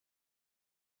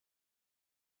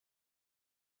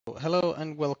Hello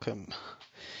and welcome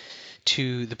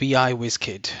to the BI Wizz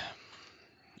Kid.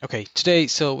 Okay, today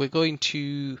we're going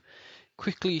to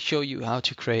quickly show you how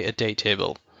to create a date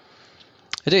table.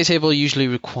 A date table usually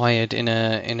required in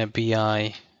a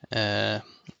BI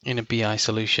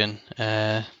solution.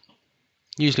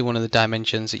 Usually one of the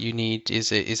dimensions that you need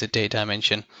is a date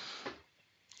dimension.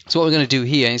 So what we're going to do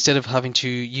here, instead of having to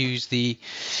use the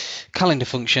calendar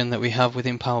function that we have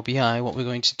within Power BI, what we're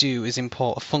going to do is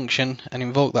import a function and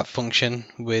invoke that function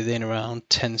within around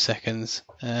 10 seconds.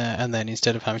 And then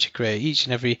instead of having to create each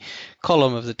and every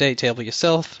column of the date table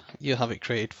yourself, you'll have it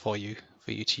created for you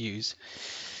to use.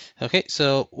 Okay,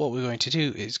 so what we're going to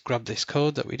do is grab this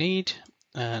code that we need,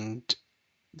 and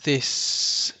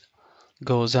this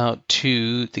goes out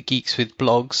to the Geeks with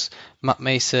Blogs, Matt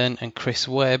Mason and Chris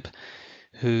Webb,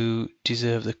 who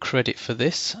deserve the credit for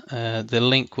this. The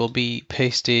link will be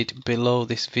pasted below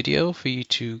this video for you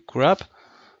to grab.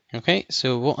 Okay,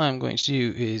 so what I'm going to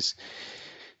do is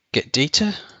get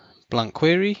data, blank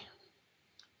query,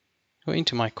 go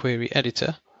into my query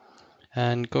editor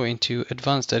and go into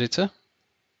advanced editor.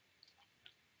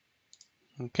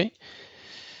 Okay,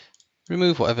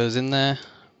 remove whatever's in there,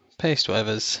 paste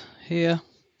whatever's here,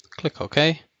 click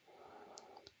OK,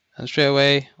 and straight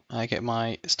away I get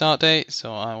my start date.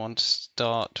 So I want to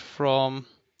start from,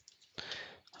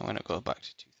 I'm going to go back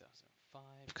to 2005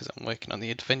 because I'm working on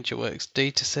the AdventureWorks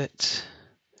dataset.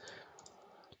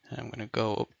 I'm going to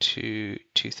go up to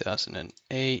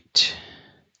 2008,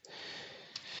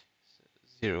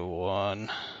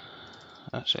 01.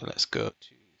 Actually, let's go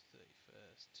to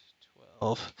 31st,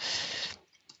 12,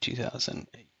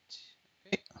 2008.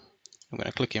 Okay, I'm going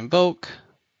to click invoke.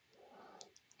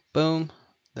 Boom.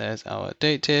 There's our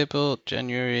date table,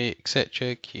 January,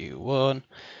 etc., Q1,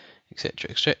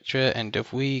 etc., etc., end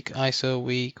of week, ISO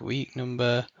week, week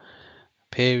number,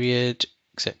 period,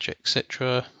 etc.,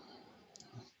 etc.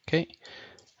 Okay,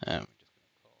 just going to call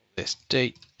this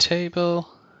date table,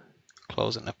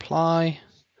 close and apply,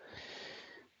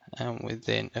 and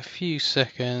within a few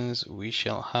seconds we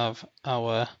shall have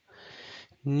our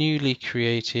newly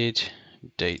created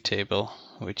date table,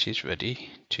 which is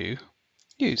ready to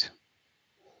use.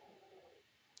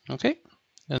 Okay,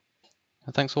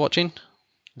 thanks for watching.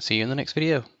 See you in the next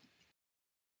video.